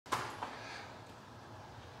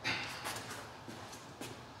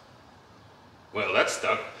Well, that's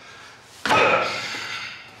stuck.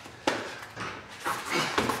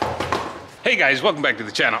 Hey guys, welcome back to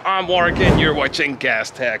the channel. I'm Warwick and you're watching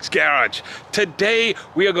Tachs Garage. Today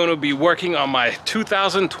we are going to be working on my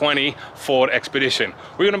 2020 Ford Expedition.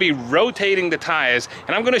 We're going to be rotating the tires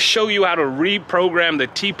and I'm going to show you how to reprogram the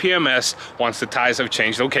TPMS once the tires have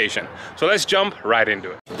changed location. So let's jump right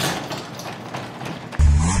into it.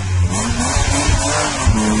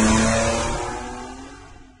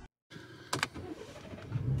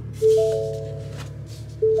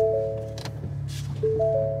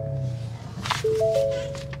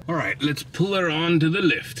 All right, let's pull her onto the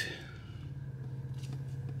lift.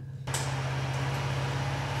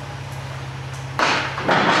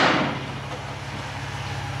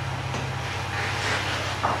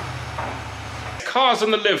 Cars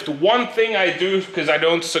on the lift, one thing I do, because I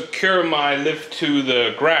don't secure my lift to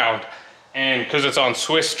the ground, and because it's on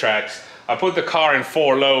Swiss tracks, I put the car in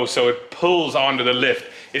 4 low so it pulls onto the lift.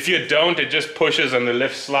 If you don't, it just pushes and the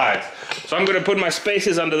lift slides. So I'm gonna put my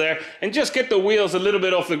spacers under there and just get the wheels a little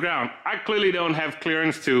bit off the ground. I clearly don't have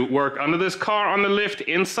clearance to work under this car on the lift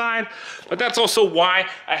inside, but that's also why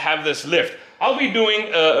I have this lift. I'll be doing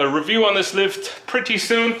a review on this lift pretty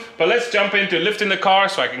soon, but let's jump into lifting the car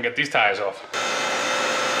so I can get these tires off.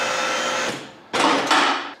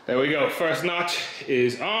 There we go, first notch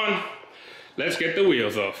is on. Let's get the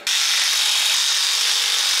wheels off.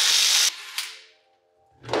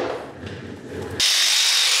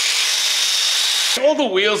 All the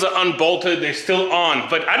wheels are unbolted, they're still on,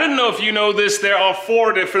 but I don't know if you know this, there are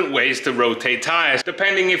 4 different ways to rotate tires,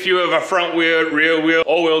 depending if you have a front wheel, rear wheel,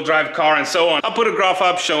 all-wheel drive car, and so on. I'll put a graph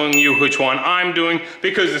up showing you which one I'm doing,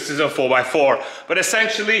 because this is a 4x4. But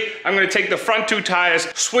essentially, I'm gonna take the front 2 tires,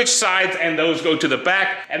 switch sides, and those go to the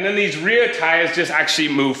back, and then these rear tires just actually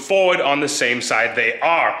move forward on the same side they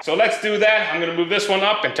are. So let's do that. I'm gonna move this one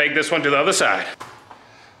up and take this one to the other side.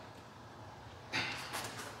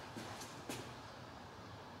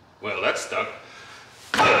 Well, that's stuck.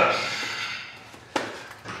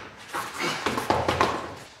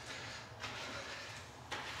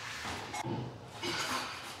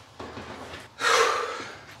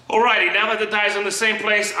 Alrighty, now that the tires are in the same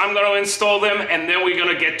place, I'm going to install them and then we're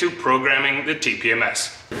going to get to programming the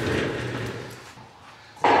TPMS.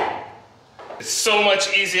 It's so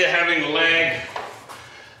much easier having lag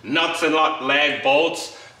nuts and not lag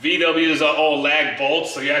bolts. VWs are all lag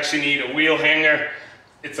bolts, so you actually need a wheel hanger.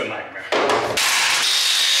 It's a nightmare.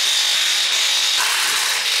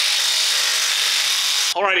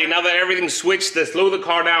 Alrighty, now that everything's switched, let's lower the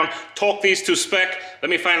car down, torque these to spec.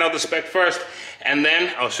 Let me find out the spec first, and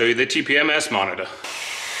then I'll show you the TPMS monitor.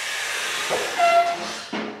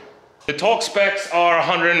 The torque specs are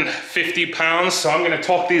 150 pounds, so I'm gonna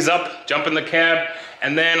torque these up, jump in the cab,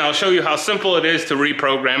 and then I'll show you how simple it is to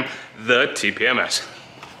reprogram the TPMS.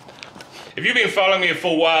 If you've been following me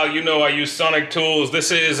for a while, you know I use Sonic tools.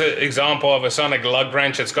 This is an example of a Sonic lug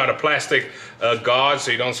wrench. It's got a plastic guard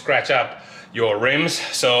so you don't scratch up your rims.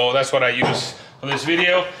 So that's what I use for this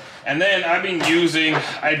video. And then I've been using,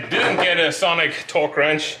 I didn't get a Sonic torque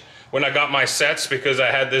wrench when I got my sets because I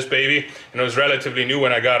had this baby and it was relatively new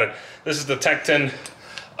when I got it. This is the Tachs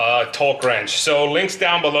torque wrench. So links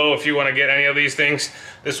down below if you want to get any of these things.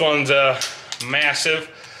 This one's massive.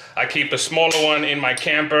 I keep a smaller one in my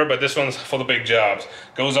camper, but this one's for the big jobs.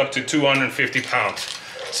 Goes up to 250 pounds.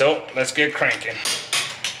 So let's get cranking.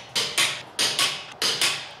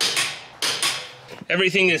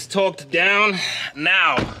 Everything is torqued down.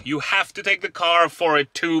 Now, you have to take the car for a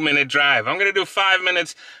 2-minute drive. I'm gonna do 5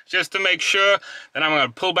 minutes just to make sure. Then I'm gonna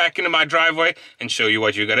pull back into my driveway and show you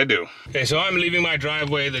what you gotta do. Okay, so I'm leaving my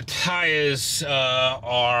driveway. The tires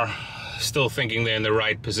are still thinking they're in the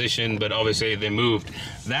right position, but obviously they moved.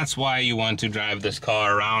 That's why you want to drive this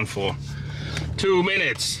car around for 2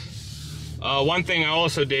 minutes. One thing I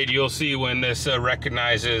also did, you'll see when this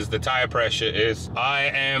recognizes the tire pressure, is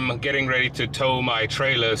I am getting ready to tow my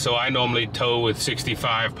trailer. So I normally tow with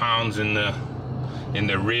 65 pounds in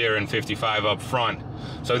the rear and 55 up front.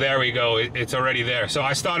 So there we go, it's already there. So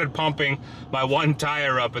I started pumping my 1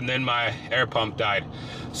 tire up and then my air pump died.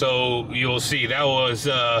 So you'll see that was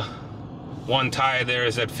 1 tire there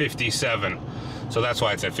is at 57, so that's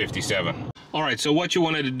why it's at 57. All right, so what you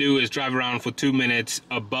wanted to do is drive around for 2 minutes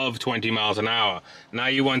above 20 miles an hour. Now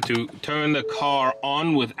you want to turn the car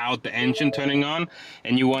on without the engine turning on,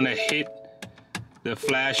 and you want to hit the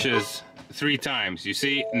flashes 3 times. You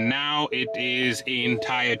see, now it is in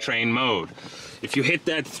tire train mode. If you hit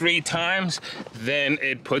that 3 times, then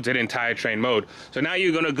it puts it in tire train mode. So now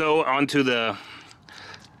you're gonna go onto the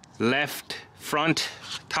left front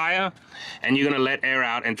tire, and you're gonna let air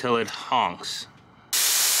out until it honks.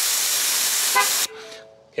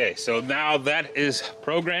 Okay, so now that is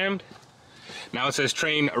programmed. Now it says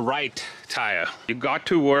train right tire. You got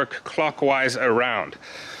to work clockwise around.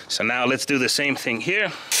 So now let's do the same thing here.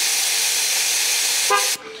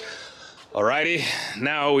 Alrighty,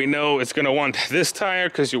 now we know it's gonna want this tire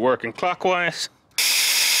because you're working clockwise.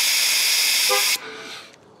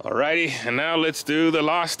 Alrighty, and now let's do the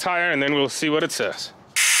last tire and then we'll see what it says.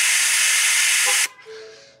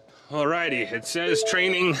 Alrighty, it says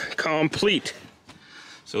training complete.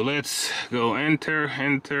 So let's go enter,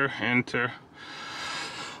 enter, enter.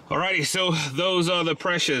 Alrighty, so those are the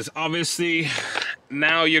pressures. Obviously,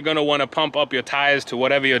 now you're gonna wanna pump up your tires to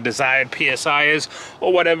whatever your desired PSI is,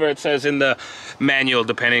 or whatever it says in the manual,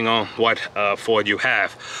 depending on what Ford you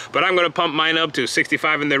have. But I'm gonna pump mine up to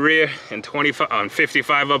 65 in the rear and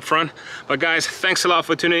 55 up front. But guys, thanks a lot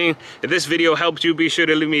for tuning in. If this video helped you, be sure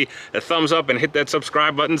to leave me a thumbs up and hit that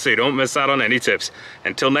subscribe button so you don't miss out on any tips.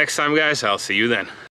 Until next time, guys, I'll see you then.